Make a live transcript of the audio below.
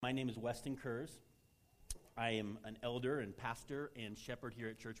My name is Weston Kurz. I am an elder and pastor and shepherd here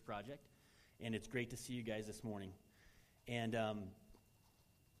at Church Project, and it's great to see you guys this morning. And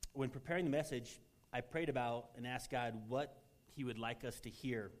when preparing the message, I prayed about and asked God what He would like us to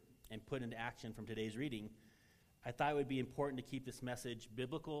hear and put into action from today's reading. I thought it would be important to keep this message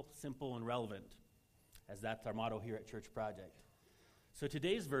biblical, simple, and relevant, as that's our motto here at Church Project. So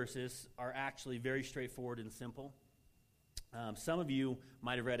today's verses are actually very straightforward and simple. Some of you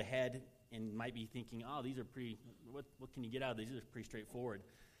might have read ahead and might be thinking, oh, these are pretty, what can you get out of these? These are pretty straightforward.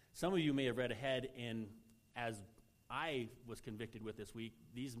 Some of you may have read ahead, and as I was convicted with this week,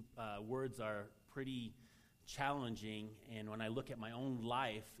 these words are pretty challenging, and when I look at my own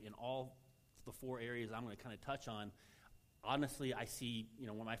life in all the four areas I'm going to kind of touch on, honestly, I see,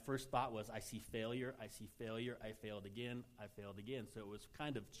 when my first thought was, I see failure, I failed again. So it was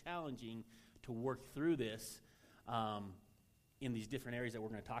kind of challenging to work through this in these different areas that we're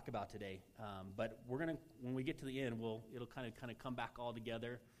going to talk about today. But we're going to, when we get to the end, it'll kind of come back all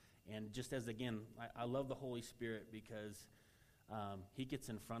together. And just as, again, I love the Holy Spirit because He gets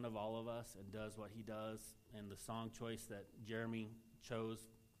in front of all of us and does what He does. And the song choice that Jeremy chose,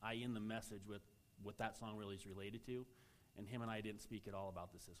 I end the message with what that song really is related to. And him and I didn't speak at all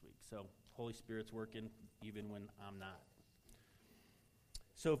about this week. So Holy Spirit's working even when I'm not.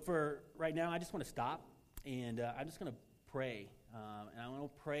 So for right now, I just want to stop, and I'm just going to pray. And I want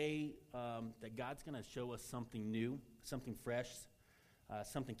to pray that God's going to show us something new, something fresh,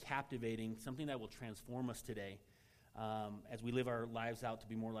 something captivating, something that will transform us today as we live our lives out to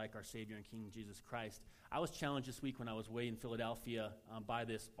be more like our Savior and King, Jesus Christ. I was challenged this week when I was away in Philadelphia by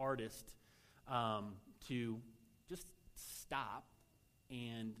this artist to just stop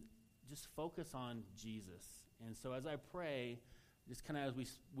and just focus on Jesus. And so as I pray, just kind of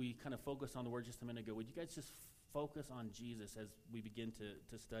as we kind of focus on the word just a minute ago, would you guys just focus on Jesus as we begin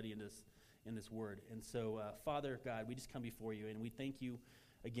to study in this word? And so, Father God, we just come before you, and we thank you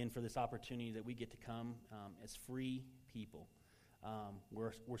again for this opportunity that we get to come as free people.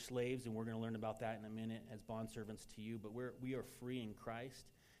 We're slaves, and we're going to learn about that in a minute as bondservants to you, but we are free in Christ,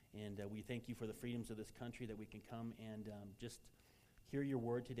 and we thank you for the freedoms of this country that we can come and just hear your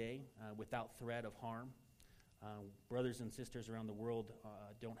word today without threat of harm. Brothers and sisters around the world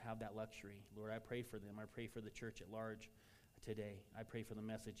don't have that luxury. Lord, I pray for them. I pray for the church at large today. I pray for the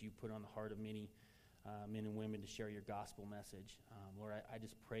message you put on the heart of many men and women to share your gospel message. Lord, I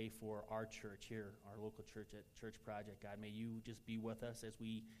just pray for our church here, our local church at Church Project. God, may you just be with us as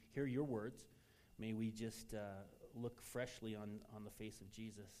we hear your words. May we just look freshly on the face of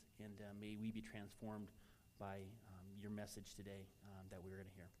Jesus, and may we be transformed by your message today that we're going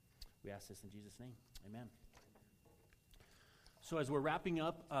to hear. We ask this in Jesus' name. Amen. So as we're wrapping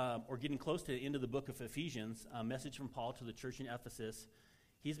up or getting close to the end of the book of Ephesians, a message from Paul to the church in Ephesus,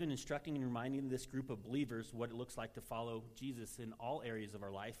 he's been instructing and reminding this group of believers what it looks like to follow Jesus in all areas of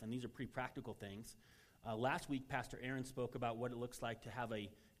our life, and these are pretty practical things. Last week, Pastor Aaron spoke about what it looks like to have a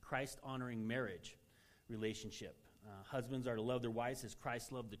Christ-honoring marriage relationship. Husbands are to love their wives as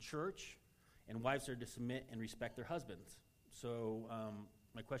Christ loved the church, and wives are to submit and respect their husbands. So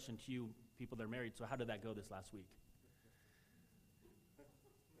my question to you, people that are married, so how did that go this last week?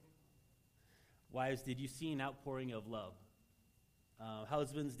 Wives, did you see an outpouring of love?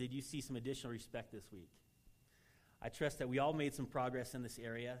 Husbands, did you see some additional respect this week? I trust that we all made some progress in this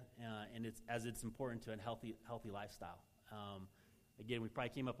area, and it's important to a healthy lifestyle. Again, we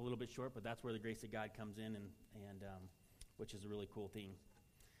probably came up a little bit short, but that's where the grace of God comes in, and which is a really cool thing.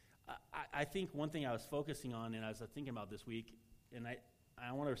 I think one thing I was focusing on, and I was thinking about this week, and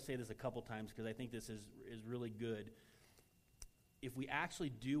I want to say this a couple times because I think this is really good. If we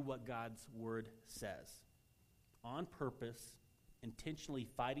actually do what God's word says, on purpose, intentionally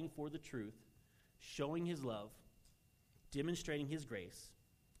fighting for the truth, showing his love, demonstrating his grace,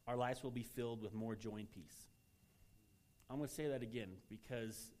 our lives will be filled with more joy and peace. I'm going to say that again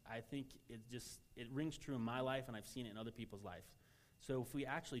because I think it rings true in my life, and I've seen it in other people's lives. So if we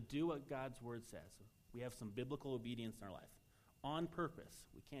actually do what God's word says, we have some biblical obedience in our life. On purpose,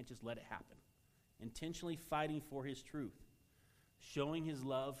 we can't just let it happen. Intentionally fighting for his truth, showing his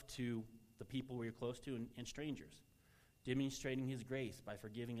love to the people we're close to and strangers, demonstrating his grace by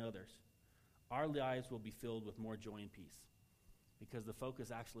forgiving others. Our lives will be filled with more joy and peace because the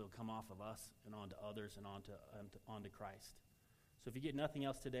focus actually will come off of us and onto others and onto Christ. So if you get nothing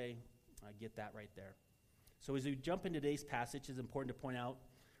else today, get that right there. So as we jump into today's passage, it's important to point out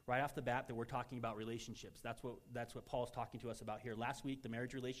right off the bat that we're talking about relationships. That's what Paul's talking to us about here. Last week, the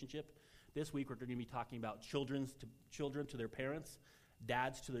marriage relationship. This week, we're going to be talking about children to their parents,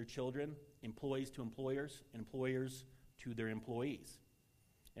 dads to their children, employees to employers, employers to their employees.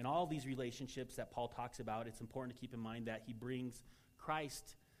 In all these relationships that Paul talks about, it's important to keep in mind that he brings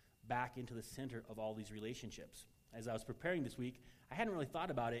Christ back into the center of all these relationships. As I was preparing this week, I hadn't really thought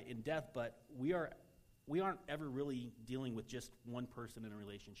about it in depth, but we aren't ever really dealing with just one person in a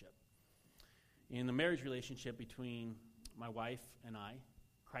relationship. In the marriage relationship between my wife and I,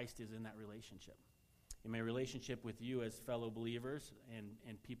 Christ is in that relationship. In my relationship with you as fellow believers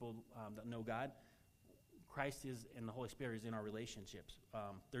and people that know God, Christ is and the Holy Spirit is in our relationships.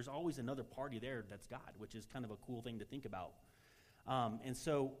 There's always another party there that's God, which is kind of a cool thing to think about. And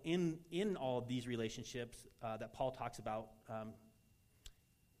so in all of these relationships that Paul talks about,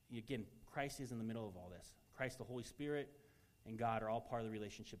 again, Christ is in the middle of all this. Christ, the Holy Spirit, and God are all part of the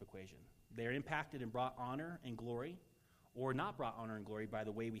relationship equation. They are impacted and brought honor and glory, or not brought honor and glory by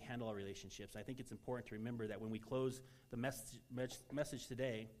the way we handle our relationships. I think it's important to remember that when we close the message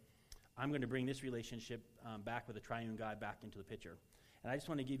today, I'm going to bring this relationship back with the triune God back into the picture. And I just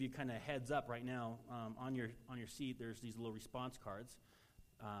want to give you kind of a heads up right now. On your seat, there's these little response cards.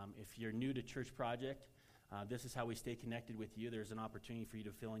 If you're new to Church Project, this is how we stay connected with you. There's an opportunity for you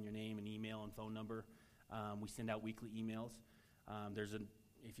to fill in your name and email and phone number. We send out weekly emails.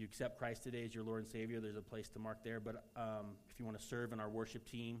 If you accept Christ today as your Lord and Savior, there's a place to mark there. But if you want to serve in our worship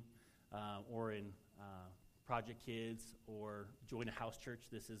team or in Project Kids or join a house church,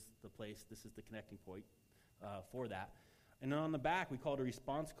 this is the place, this is the connecting point for that. And then on the back, we call it a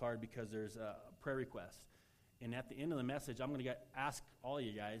response card because there's a prayer request. And at the end of the message, I'm going to ask all of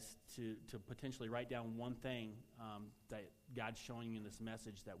you guys to potentially write down one thing that God's showing you in this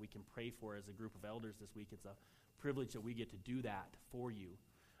message that we can pray for as a group of elders this week. It's a privilege that we get to do that for you.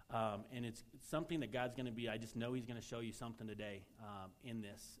 And it's something that God's going to be, I just know he's going to show you something today in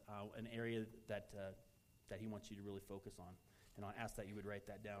this, an area that he wants you to really focus on. And I'll ask that you would write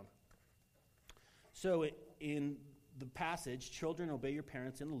that down. So in the passage, children, obey your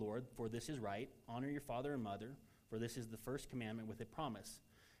parents in the Lord, for this is right. Honor your father and mother, for this is the first commandment with a promise,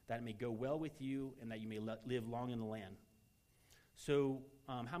 that it may go well with you and that you may live long in the land. So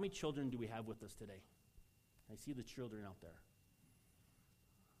how many children do we have with us today? I see the children out there.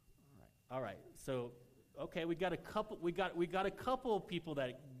 All right. So, okay, we got a couple. We got a couple of people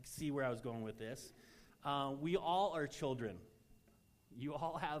that see where I was going with this. We all are children. You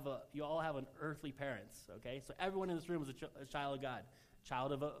all have an earthly parents. Okay, so everyone in this room is a child of God,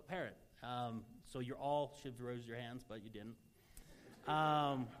 child of a parent. So you all should raise your hands, but you didn't.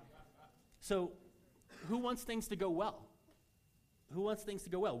 So, who wants things to go well? Who wants things to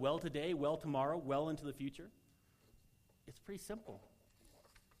go well? Well today, well tomorrow, well into the future. It's pretty simple.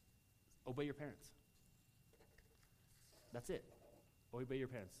 Obey your parents. That's it. Obey your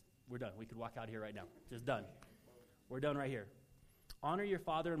parents. We're done. We could walk out here right now. Just done. We're done right here. Honor your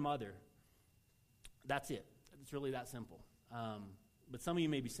father and mother. That's it. It's really that simple. But some of you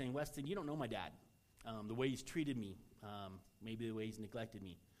may be saying, Weston, you don't know my dad. The way he's treated me. Maybe the way he's neglected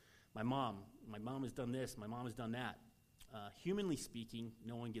me. My mom has done this. My mom has done that. Humanly speaking,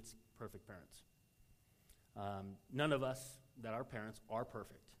 no one gets perfect parents. None of us that are parents are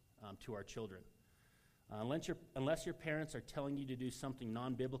perfect to our children. Unless your parents are telling you to do something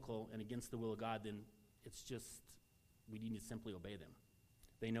non-biblical and against the will of God, then it's just, we need to simply obey them.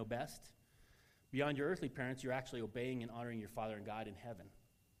 They know best. Beyond your earthly parents, you're actually obeying and honoring your Father and God in heaven.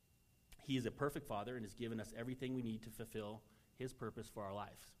 He is a perfect Father and has given us everything we need to fulfill his purpose for our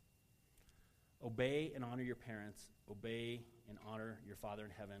lives. Obey and honor your parents. Obey and honor your Father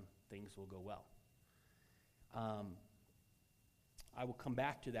in heaven. Things will go well. I will come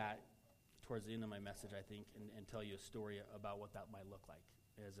back to that towards the end of my message, I think, and tell you a story about what that might look like,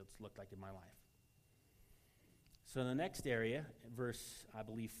 as it's looked like in my life. So the next area, verse, I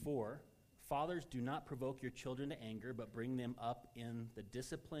believe, 4, fathers, do not provoke your children to anger, but bring them up in the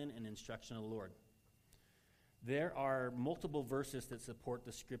discipline and instruction of the Lord. There are multiple verses that support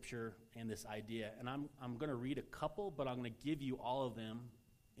the scripture and this idea, and I'm going to read a couple, but I'm going to give you all of them.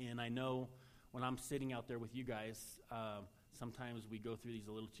 And I know when I'm sitting out there with you guys, sometimes we go through these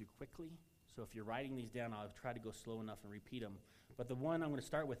a little too quickly. So if you're writing these down, I'll try to go slow enough and repeat them. But the one I'm going to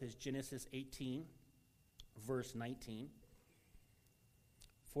start with is Genesis 18, verse 19.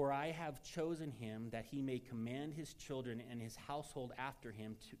 For I have chosen him that he may command his children and his household after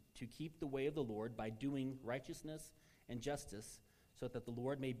him to keep the way of the Lord by doing righteousness and justice, so that the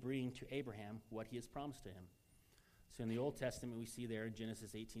Lord may bring to Abraham what he has promised to him. So in the Old Testament, we see there in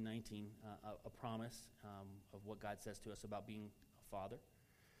Genesis 18:19 a promise of what God says to us about being a father.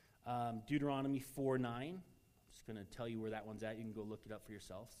 Deuteronomy 4:9. I'm just going to tell you where that one's at. You can go look it up for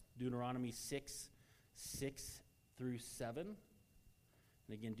yourselves. Deuteronomy 6:6 through 7.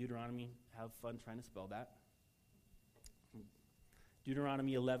 And again, Deuteronomy, have fun trying to spell that.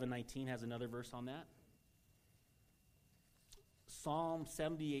 Deuteronomy 11:19 has another verse on that. Psalm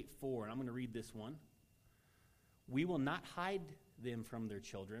 78:4, and I'm going to read this one. We will not hide them from their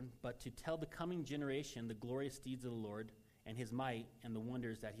children, but to tell the coming generation the glorious deeds of the Lord and his might and the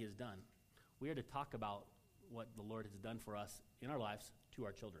wonders that he has done. We are to talk about what the Lord has done for us in our lives to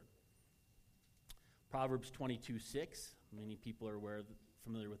our children. Proverbs 22:6. Many people are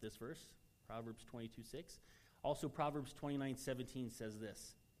familiar with this verse. Proverbs 22:6. Also, Proverbs 29:17 says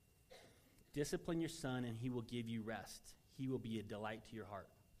this: discipline your son, and he will give you rest. He will be a delight to your heart.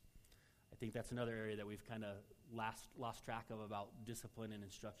 I think that's another area that we've kind of lost track of about discipline and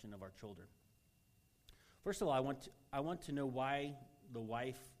instruction of our children. First of all, I want to know why the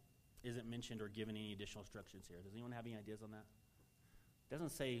wife isn't mentioned or given any additional instructions here. Does anyone have any ideas on that? It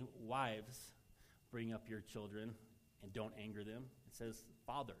doesn't say, wives, bring up your children and don't anger them. It says,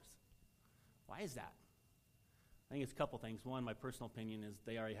 fathers. Why is that? I think it's a couple things. One, my personal opinion is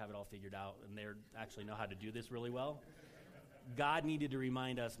they already have it all figured out, and they actually know how to do this really well. God needed to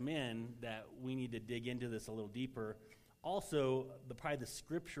remind us men that we need to dig into this a little deeper. Also, probably the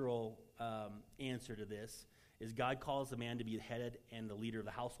scriptural answer to this is God calls the man to be the head and the leader of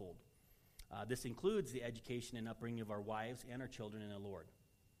the household. This includes the education and upbringing of our wives and our children in the Lord.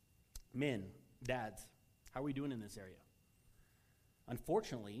 Men, dads, how are we doing in this area?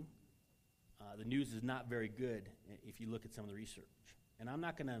 Unfortunately, the news is not very good if you look at some of the research. And I'm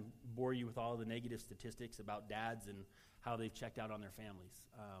not going to bore you with all the negative statistics about dads and how they've checked out on their families.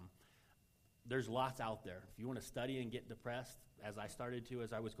 There's lots out there. If you want to study and get depressed, as I started to,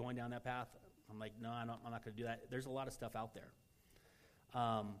 as I was going down that path, I'm like, no, I'm not going to do that. There's a lot of stuff out there.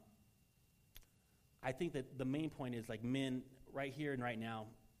 I think that the main point is, like, men, right here and right now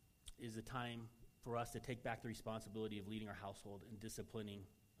is the time for us to take back the responsibility of leading our household and disciplining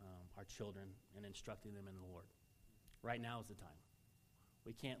our children and instructing them in the Lord. Right now is the time.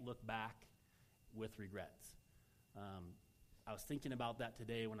 We can't look back with regrets. I was thinking about that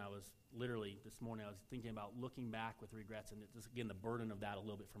today when I was literally, this morning, I was thinking about looking back with regrets, and just, again, the burden of that a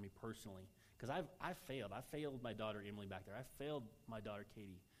little bit for me personally. Because I've failed. I failed my daughter, Emily, back there. I failed my daughter,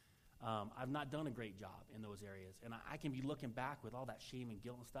 Katie. I've not done a great job in those areas. And I can be looking back with all that shame and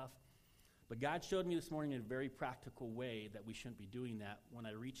guilt and stuff. But God showed me this morning in a very practical way that we shouldn't be doing that when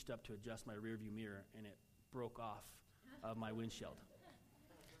I reached up to adjust my rearview mirror, and it broke off of my windshield.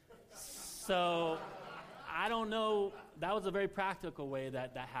 So I don't know. That was a very practical way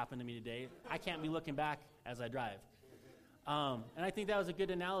that happened to me today. I can't be looking back as I drive. And I think that was a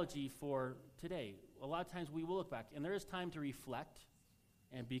good analogy for today. A lot of times we will look back, and there is time to reflect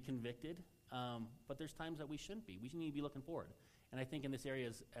and be convicted, but there's times that we shouldn't be. We need to be looking forward. And I think in this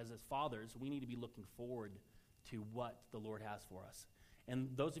area, as fathers, we need to be looking forward to what the Lord has for us. And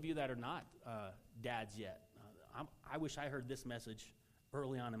those of you that are not dads yet, I wish I heard this message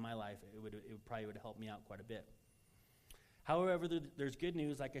early on in my life. It probably would help me out quite a bit. However, there's good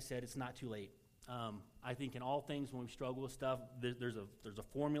news. Like I said, it's not too late. I think in all things when we struggle with stuff, there's a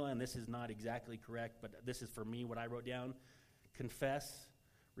formula, and this is not exactly correct, but this is for me what I wrote down. Confess,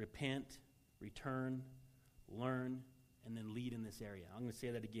 repent, return, learn, and then lead in this area. I'm going to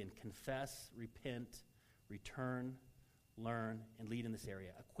say that again. Confess, repent, return, learn, and lead in this area.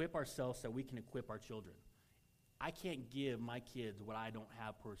 Equip ourselves so we can equip our children. I can't give my kids what I don't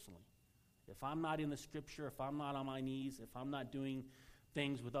have personally. If I'm not in the scripture, if I'm not on my knees, if I'm not doing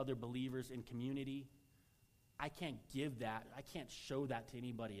things with other believers in community, I can't give that. I can't show that to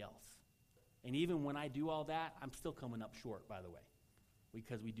anybody else. And even when I do all that, I'm still coming up short, by the way,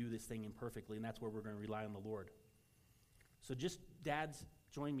 because we do this thing imperfectly, and that's where we're going to rely on the Lord. So just, dads,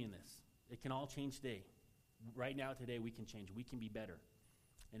 join me in this. It can all change today. Right now, today, we can change. We can be better.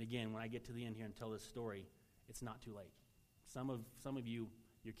 And again, when I get to the end here and tell this story, it's not too late. Some of you,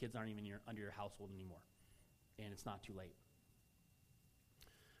 your kids aren't even under your household anymore, and it's not too late.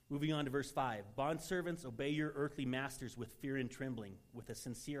 Moving on to verse 5. Bondservants, obey your earthly masters with fear and trembling, with a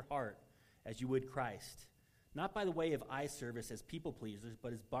sincere heart, as you would Christ. Not by the way of eye service as people pleasers,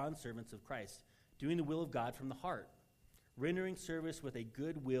 but as bondservants of Christ, doing the will of God from the heart, rendering service with a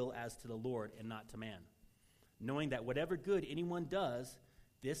good will as to the Lord and not to man, knowing that whatever good anyone does,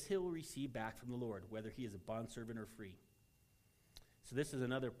 this he will receive back from the Lord, whether he is a bondservant or free. So this is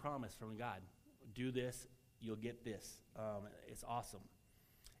another promise from God. Do this, you'll get this. It's awesome.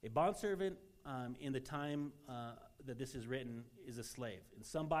 A bondservant in the time that this is written is a slave. In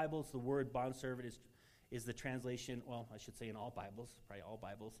some Bibles, the word bondservant is the translation, well, I should say in all Bibles, probably all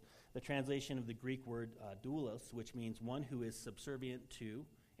Bibles, the translation of the Greek word doulos, which means one who is subservient to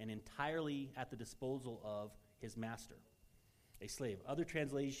and entirely at the disposal of his master, a slave. Other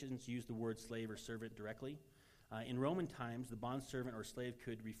translations use the word slave or servant directly. In Roman times, the bondservant or slave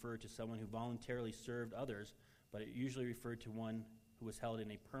could refer to someone who voluntarily served others, but it usually referred to one who was held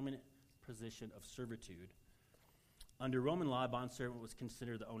in a permanent position of servitude. Under Roman law, a bondservant was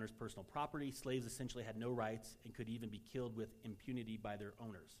considered the owner's personal property. Slaves essentially had no rights and could even be killed with impunity by their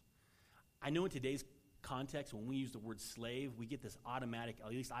owners. I know in today's context, when we use the word slave, we get this automatic, at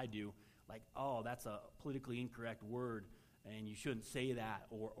least I do, like, oh, that's a politically incorrect word, and you shouldn't say that,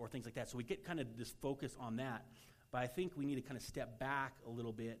 or things like that. So we get kind of this focus on that. But I think we need to kind of step back a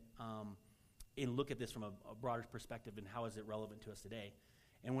little bit and look at this from a broader perspective and how is it relevant to us today.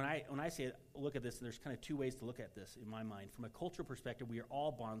 And when I say look at this, there's kind of two ways to look at this in my mind. From a cultural perspective, we are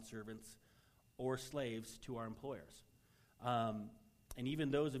all bondservants or slaves to our employers. And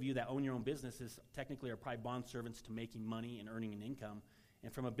even those of you that own your own businesses technically are probably bondservants to making money and earning an income.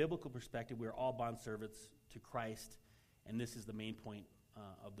 And from a biblical perspective, we are all bondservants to Christ, and this is the main point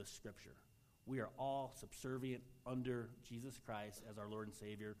of the scripture. We are all subservient under Jesus Christ as our Lord and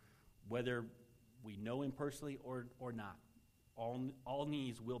Savior, whether we know him personally or not. All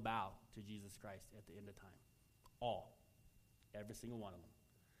knees will bow to Jesus Christ at the end of time. All. Every single one of them.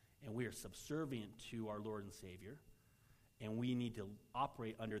 And we are subservient to our Lord and Savior, and we need to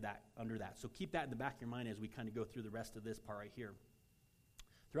operate under that. So keep that in the back of your mind as we kind of go through the rest of this part right here.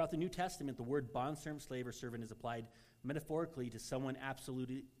 Throughout the New Testament, the word bondservant, slave, or servant is applied metaphorically to someone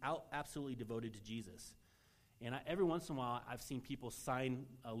absolutely devoted to Jesus. And every once in a while, I've seen people sign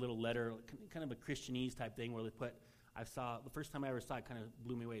a little letter, kind of a Christianese type thing, where they put, the first time I ever saw it kind of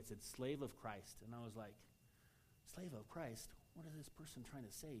blew me away. It said, slave of Christ. And I was like, slave of Christ? What is this person trying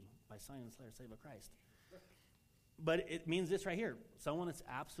to say by signing this letter, slave of Christ? But it means this right here. Someone that's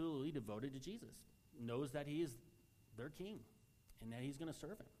absolutely devoted to Jesus, knows that he is their king and that he's going to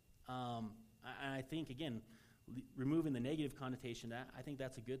serve him. And I think, again, removing the negative connotation, I think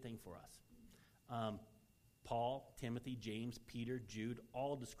that's a good thing for us. Paul, Timothy, James, Peter, Jude,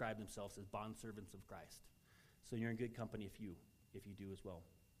 all describe themselves as bondservants of Christ. So you're in good company if you do as well.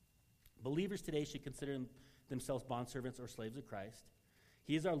 Believers today should consider themselves bondservants or slaves of Christ.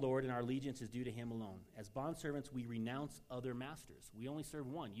 He is our Lord, and our allegiance is due to him alone. As bondservants, we renounce other masters. We only serve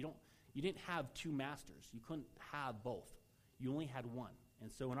one. You didn't have two masters. You couldn't have both. You only had one.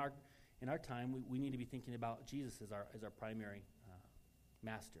 And so in our time, we need to be thinking about Jesus as our primary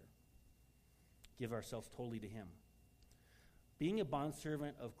master. Give ourselves totally to him. Being a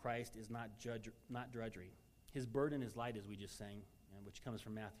bondservant of Christ is not drudgery. His burden is light, as we just sang, which comes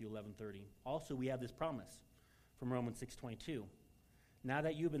from Matthew 11:30. Also, we have this promise from Romans 6:22. Now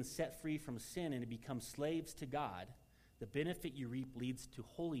that you have been set free from sin and have become slaves to God, the benefit you reap leads to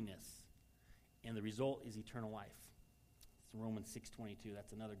holiness, and the result is eternal life. It's Romans 6:22.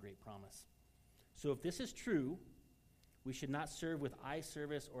 That's another great promise. So if this is true, we should not serve with eye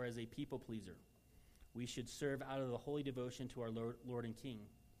service or as a people pleaser. We should serve out of the holy devotion to our Lord and King.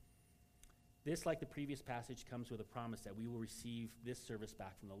 This, like the previous passage, comes with a promise that we will receive this service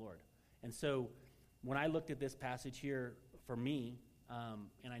back from the Lord. And so when I looked at this passage here, for me,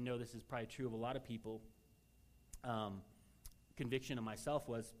 and I know this is probably true of a lot of people, conviction of myself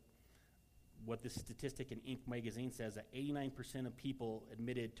was what this statistic in Inc. magazine says, that 89% of people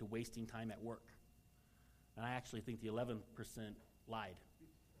admitted to wasting time at work. And I actually think the 11% lied.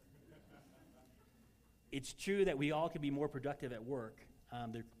 It's true that we all could be more productive at work.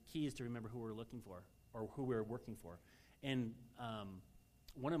 The key is to remember who we're looking for or who we're working for. And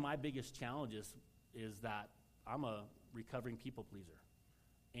one of my biggest challenges is that I'm a recovering people pleaser.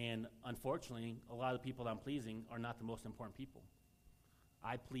 And unfortunately, a lot of the people that I'm pleasing are not the most important people.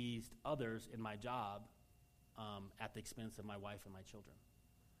 I pleased others in my job at the expense of my wife and my children.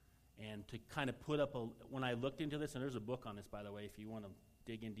 And to kind of put up when I looked into this, and there's a book on this, by the way, if you want to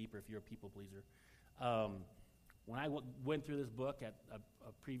dig in deeper, if you're a people pleaser. When I went through this book that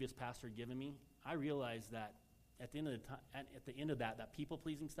a previous pastor had given me, I realized that at the end of that people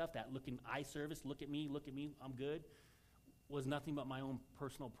pleasing stuff, that eye service, look at me, I'm good, was nothing but my own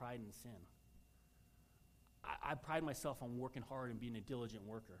personal pride and sin. I pride myself on working hard and being a diligent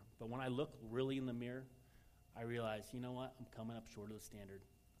worker. But when I look really in the mirror, I realize, you know what? I'm coming up short of the standard.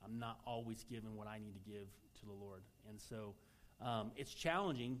 I'm not always giving what I need to give to the Lord. And so it's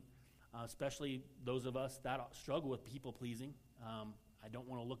challenging, especially those of us that struggle with people pleasing. I don't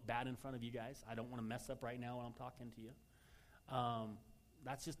want to look bad in front of you guys. I don't want to mess up right now when I'm talking to you.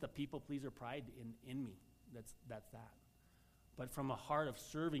 That's just the people pleaser pride in me. That's that. But from a heart of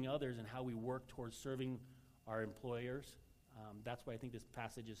serving others and how we work towards serving our employers, that's what I think this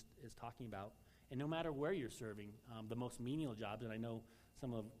passage is talking about. And no matter where you're serving, the most menial jobs, and I know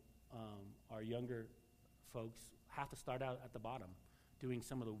some of our younger folks have to start out at the bottom, doing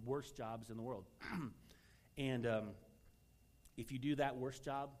some of the worst jobs in the world. And if you do that worst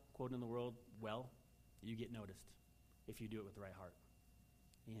job, quote, in the world, well, you get noticed if you do it with the right heart.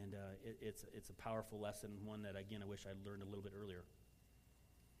 And it's a powerful lesson, one that, again, I wish I'd learned a little bit earlier.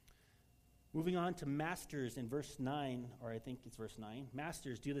 Moving on to masters in verse 9, or I think it's verse 9.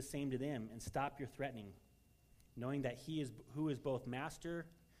 Masters, do the same to them and stop your threatening, knowing that he who is both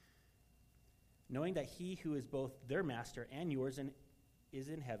their master and yours is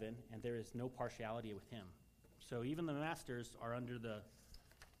in heaven, and there is no partiality with him. So even the masters are under the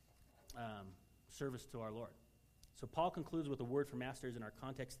service to our Lord. So Paul concludes with a word for masters in our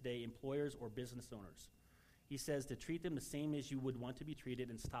context today, employers or business owners. He says to treat them the same as you would want to be treated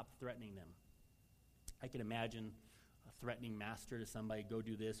and stop threatening them. I can imagine a threatening master to somebody, go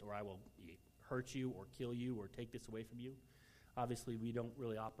do this or I will hurt you or kill you or take this away from you. Obviously, we don't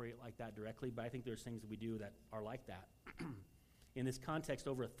really operate like that directly, but I think there's things that we do that are like that. In this context,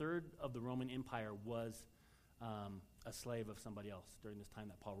 over a third of the Roman Empire was a slave of somebody else during this time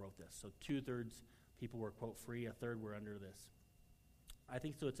that Paul wrote this. So 2/3 people were, quote, free, a third were under this. I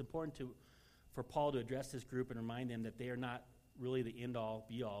think so it's important for Paul to address this group and remind them that they are not really the end-all,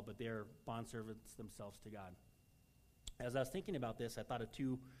 be-all, but they are bondservants themselves to God. As I was thinking about this, I thought of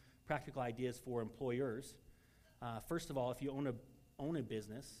 2 practical ideas for employers. First of all, if you own a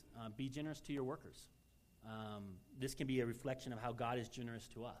business, be generous to your workers. This can be a reflection of how God is generous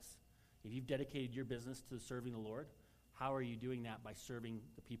to us. If you've dedicated your business to serving the Lord, how are you doing that by serving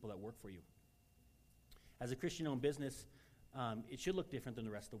the people that work for you? As a Christian-owned business, it should look different than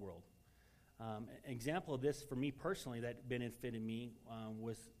the rest of the world. An example of this for me personally that benefited me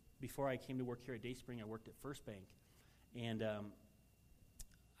was before I came to work here at Dayspring, I worked at First Bank. And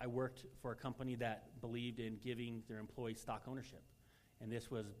I worked for a company that believed in giving their employees stock ownership. And this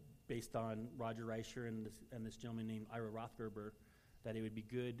was based on Roger Reicher and this gentleman named Ira Rothgerber, that it would be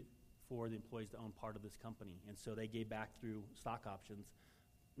good for the employees to own part of this company. And so they gave back through stock options,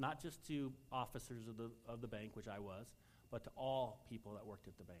 not just to officers of the bank, which I was, but to all people that worked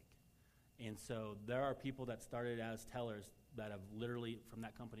at the bank. And so there are people that started as tellers that have literally, from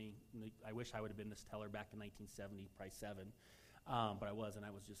that company, I wish I would have been this teller back in 1970, probably 7, but I wasn't. I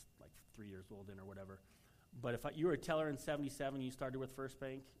was just like 3 years old then or whatever. But if you were a teller in 77, you started with First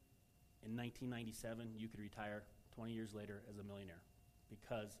Bank, in 1997, you could retire 20 years later as a millionaire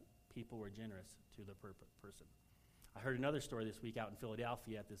because people were generous to the person. I heard another story this week out in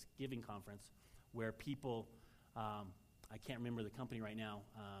Philadelphia at this giving conference where people, I can't remember the company right now,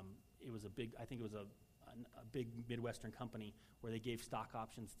 it was a big Midwestern company where they gave stock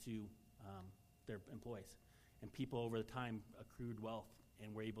options to their employees. And people over the time accrued wealth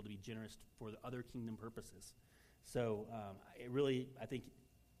and were able to be generous for the other kingdom purposes. So I think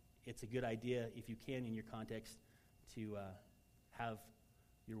it's a good idea, if you can in your context, to have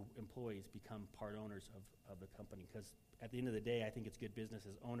your employees become part owners of the company. Because at the end of the day, I think it's good business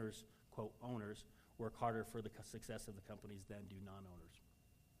as owners, quote, owners, work harder for the success of the companies than do non-owners.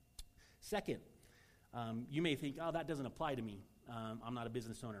 Second, you may think, oh, that doesn't apply to me. I'm not a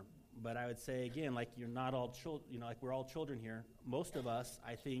business owner. But I would say, again, like you're not all children, like we're all children here. Most of us,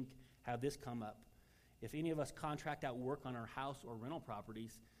 I think, have this come up. If any of us contract out work on our house or rental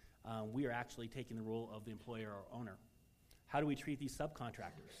properties, we are actually taking the role of the employer or owner. How do we treat these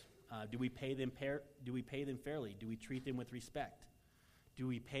subcontractors? Do we pay them fairly? Do we treat them with respect? Do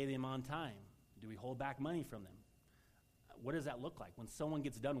we pay them on time? Do we hold back money from them? What does that look like? When someone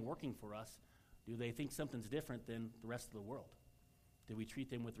gets done working for us, do they think something's different than the rest of the world? Do we treat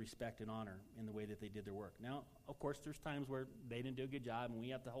them with respect and honor in the way that they did their work? Now, of course, there's times where they didn't do a good job and we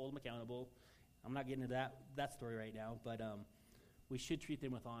have to hold them accountable. I'm not getting into that story right now, but we should treat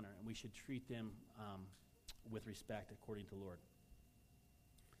them with honor and we should treat them with respect according to the Lord.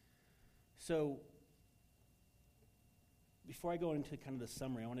 So, before I go into kind of the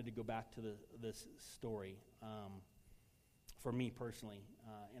summary, I wanted to go back to this story for me personally.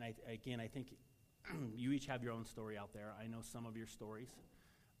 And I think you each have your own story out there. I know some of your stories,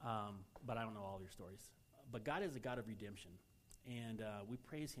 but I don't know all of your stories. But God is a God of redemption, and we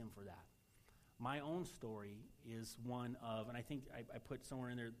praise him for that. My own story is one of, and I think I put somewhere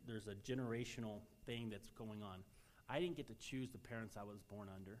in there, there's a generational thing that's going on. I didn't get to choose the parents I was born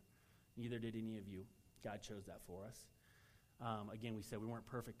under. Neither did any of you. God chose that for us. Again, we said we weren't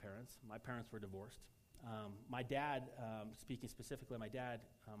perfect parents. My parents were divorced. My dad, speaking specifically of my dad,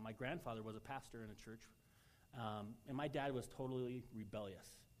 my grandfather was a pastor in a church, and my dad was totally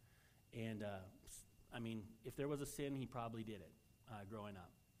rebellious. And, if there was a sin, he probably did it growing up.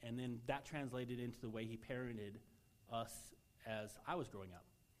 And then that translated into the way he parented us as I was growing up.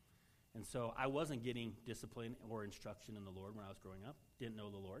 And so I wasn't getting discipline or instruction in the Lord when I was growing up, didn't know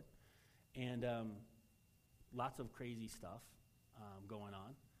the Lord. And lots of crazy stuff going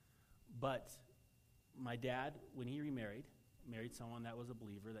on. But my dad, when he remarried, married someone that was a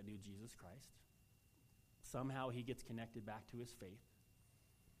believer that knew Jesus Christ. Somehow he gets connected back to his faith,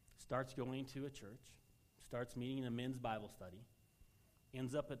 starts going to a church, starts meeting in a men's Bible study,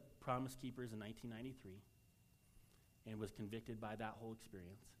 ends up at Promise Keepers in 1993, and was convicted by that whole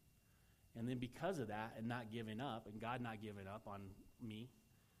experience. And then because of that, and not giving up, and God not giving up on me,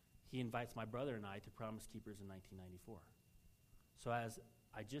 he invites my brother and I to Promise Keepers in 1994. So as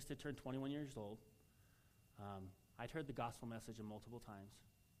I just had turned 21 years old, I'd heard the gospel message multiple times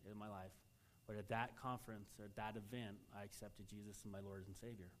in my life, but at that conference, or at that event, I accepted Jesus as my Lord and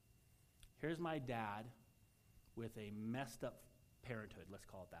Savior. Here's my dad with a messed up parenthood, let's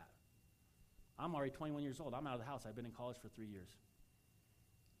call it that. I'm already 21 years old. I'm out of the house. I've been in college for 3 years.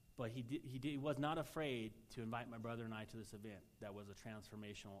 But he was not afraid to invite my brother and I to this event that was a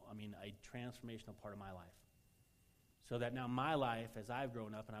transformational part of my life. So that now my life, as I've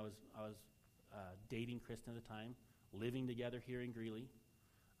grown up, and I was dating Kristen at the time, living together here in Greeley,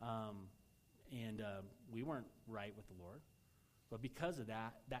 and we weren't right with the Lord. But because of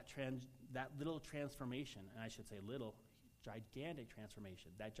that little transformation, and I should say little, gigantic transformation,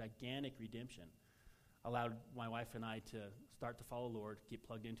 that gigantic redemption, allowed my wife and I to start to follow the Lord, get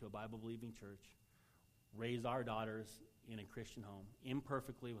plugged into a Bible-believing church, raise our daughters in a Christian home,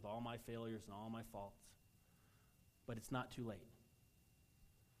 imperfectly with all my failures and all my faults. But it's not too late.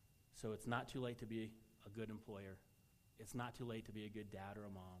 So it's not too late to be a good employer. It's not too late to be a good dad or a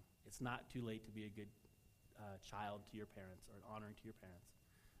mom. It's not too late to be a good child to your parents or honoring to your parents.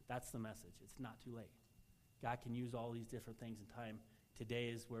 That's the message. It's not too late. God can use all these different things in time. Today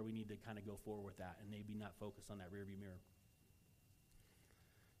is where we need to kind of go forward with that and maybe not focus on that rearview mirror.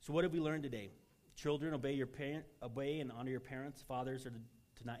 So what have we learned today? Children, obey and honor your parents. Fathers are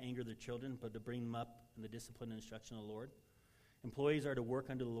to not anger their children, but to bring them up in the discipline and instruction of the Lord. Employees are to work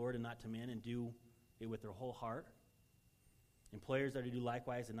unto the Lord and not to men, and do it with their whole heart. Employers are to do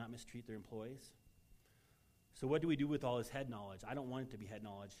likewise and not mistreat their employees. So what do we do with all this head knowledge? I don't want it to be head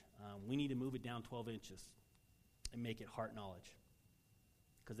knowledge. We need to move it down 12 inches and make it heart knowledge,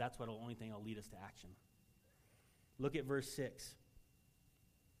 because that's the only thing that will lead us to action. Look at verse 6.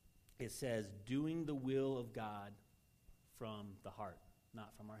 It says, doing the will of God from the heart,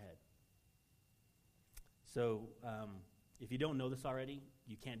 not from our head. So if you don't know this already,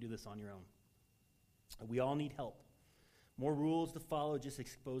 you can't do this on your own. We all need help. More rules to follow just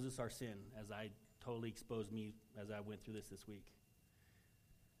exposes our sin, as I totally exposed me as I went through this week.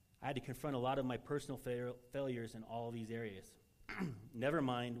 I had to confront a lot of my personal failures in all of these areas. Never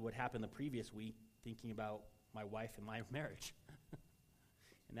mind what happened the previous week, thinking about my wife and my marriage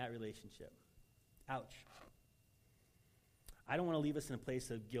and that relationship. Ouch. I don't want to leave us in a place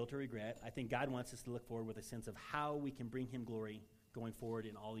of guilt or regret. I think God wants us to look forward with a sense of how we can bring him glory going forward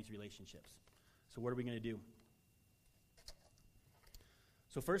in all these relationships. So what are we going to do?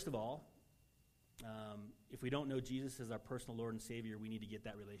 So first of all, if we don't know Jesus as our personal Lord and Savior, we need to get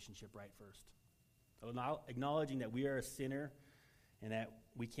that relationship right first. So now, acknowledging that we are a sinner and that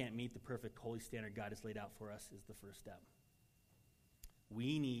we can't meet the perfect holy standard God has laid out for us is the first step.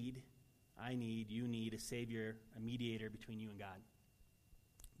 You need a Savior, a mediator between you and God.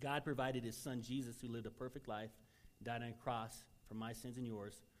 God provided his Son Jesus, who lived a perfect life, died on a cross for my sins and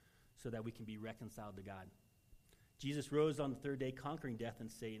yours, so that we can be reconciled to God. Jesus rose on the third day, conquering death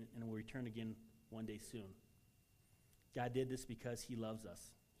and Satan, and will return again one day soon. God did this because he loves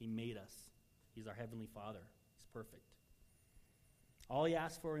us. He made us. He's our Heavenly Father. He's perfect. All he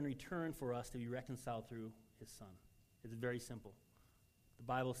asks for in return for us to be reconciled through his Son. It's very simple. The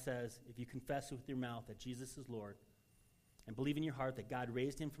Bible says, if you confess with your mouth that Jesus is Lord and believe in your heart that God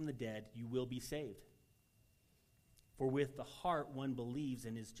raised him from the dead, you will be saved. For with the heart one believes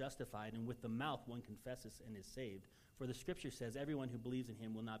and is justified, and with the mouth one confesses and is saved. For the scripture says, everyone who believes in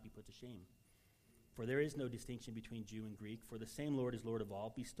him will not be put to shame. For there is no distinction between Jew and Greek, for the same Lord is Lord of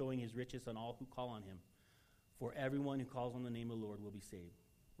all, bestowing his riches on all who call on him. For everyone who calls on the name of the Lord will be saved.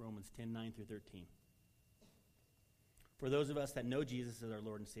 Romans 10:9 through 13. For those of us that know Jesus as our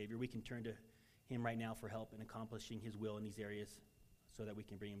Lord and Savior, we can turn to him right now for help in accomplishing his will in these areas so that we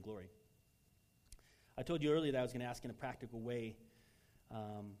can bring him glory. I told you earlier that I was going to ask in a practical way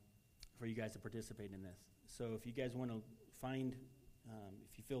for you guys to participate in this. So if you guys want to find,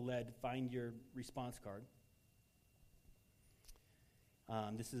 if you feel led, find your response card.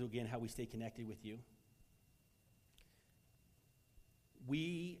 This is, again, how we stay connected with you.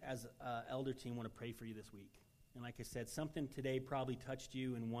 We, as an elder team, want to pray for you this week. And like I said, something today probably touched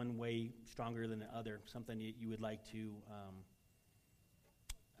you in one way stronger than the other, something that you would like to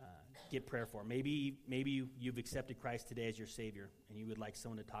get prayer for. Maybe you've accepted Christ today as your Savior, and you would like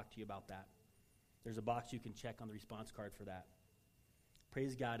someone to talk to you about that. There's a box you can check on the response card for that.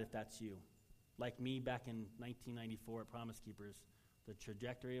 Praise God if that's you. Like me back in 1994 at Promise Keepers, the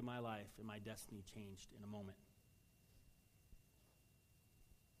trajectory of my life and my destiny changed in a moment.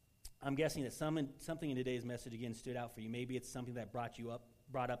 I'm guessing that something in today's message again stood out for you. Maybe it's something that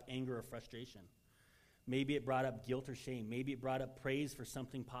brought up anger or frustration. Maybe it brought up guilt or shame. Maybe it brought up praise for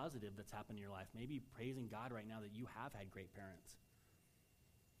something positive that's happened in your life. Maybe praising God right now that you have had great parents.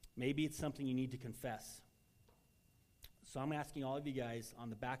 Maybe it's something you need to confess. So I'm asking all of you guys on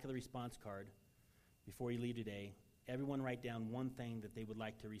the back of the response card, before you leave today, everyone write down one thing that they would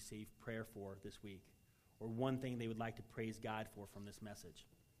like to receive prayer for this week, or one thing they would like to praise God for from this message.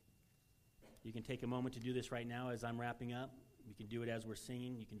 You can take a moment to do this right now as I'm wrapping up. You can do it as we're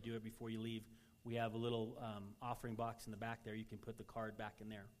singing. You can do it before you leave. We have a little offering box in the back there. You can put the card back in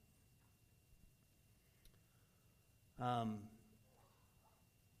there.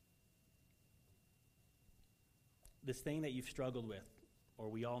 This thing that you've struggled with, or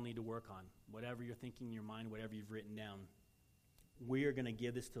we all need to work on, whatever you're thinking in your mind, whatever you've written down, we are going to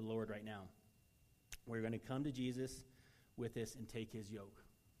give this to the Lord right now. We're going to come to Jesus with this and take his yoke.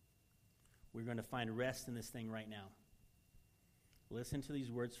 We're going to find rest in this thing right now. Listen to these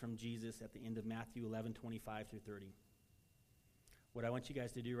words from Jesus at the end of Matthew 11:25 through 30. What I want you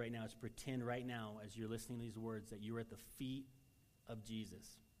guys to do right now is pretend right now, as you're listening to these words, that you're at the feet of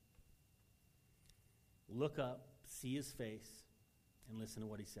Jesus. Look up, see his face, and listen to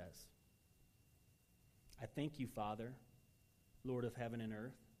what he says. I thank you, Father, Lord of heaven and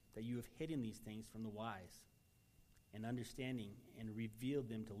earth, that you have hidden these things from the wise and understanding and revealed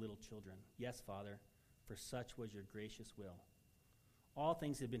them to little children. Yes, Father, for such was your gracious will. All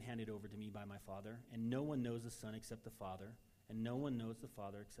things have been handed over to me by my Father, and no one knows the Son except the Father, and no one knows the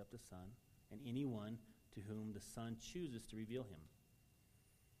Father except the Son, and anyone to whom the Son chooses to reveal him.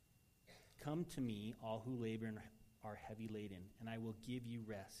 Come to me, all who labor and are heavy laden, and I will give you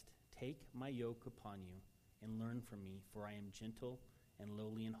rest. Take my yoke upon you and learn from me, for I am gentle and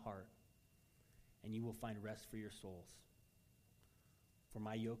lowly in heart, and you will find rest for your souls. For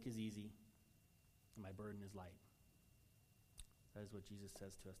my yoke is easy, and my burden is light. That is what Jesus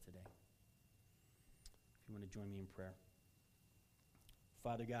says to us today. If you want to join me in prayer.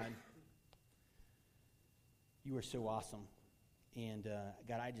 Father God, you are so awesome. And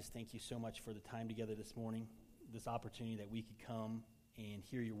God, I just thank you so much for the time together this morning, this opportunity that we could come and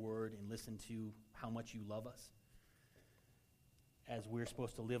hear your word and listen to how much you love us. As we're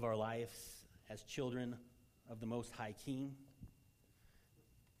supposed to live our lives as children of the Most High King,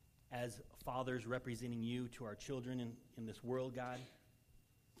 as fathers representing you to our children in this world, God,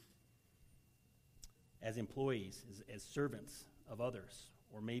 as employees, as servants of others,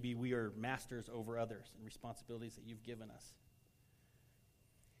 or maybe we are masters over others and responsibilities that you've given us.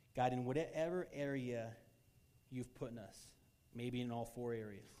 God, in whatever area you've put in us, maybe in all four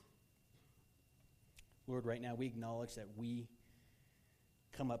areas, Lord, right now we acknowledge that we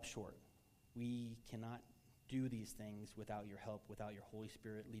come up short. We cannot do these things without your help, without your Holy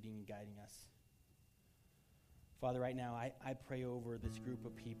Spirit leading and guiding us. Father, right now I pray over this group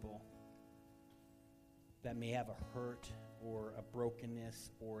of people that may have a hurt or a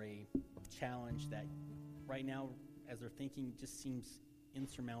brokenness or a challenge that right now, as they're thinking, just seems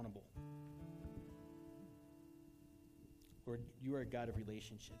insurmountable. Lord, you are a God of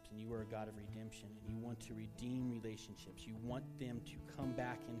relationships, and you are a God of redemption, and you want to redeem relationships. You want them to come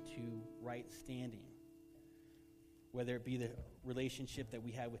back into right standing, whether it be the relationship that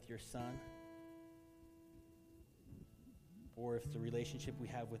we have with your Son, or if the relationship we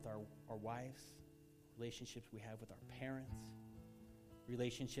have with our wives, relationships we have with our parents,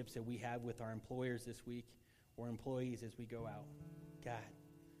 relationships that we have with our employers this week, or employees as we go out. God,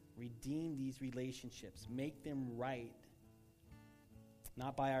 redeem these relationships. Make them right.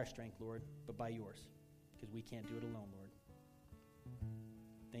 Not by our strength, Lord, but by yours, because we can't do it alone, Lord.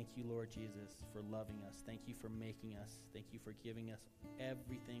 Thank you, Lord Jesus, for loving us. Thank you for making us. Thank you for giving us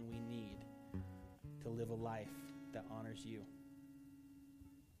everything we need to live a life that honors you.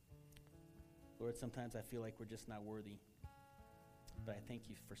 Lord, sometimes I feel like we're just not worthy, but I thank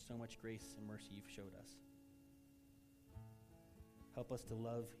you for so much grace and mercy you've showed us. Help us to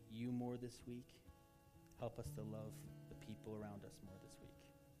love you more this week. Help us to love the people around us more this week.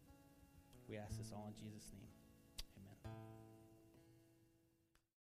 We ask this all in Jesus' name.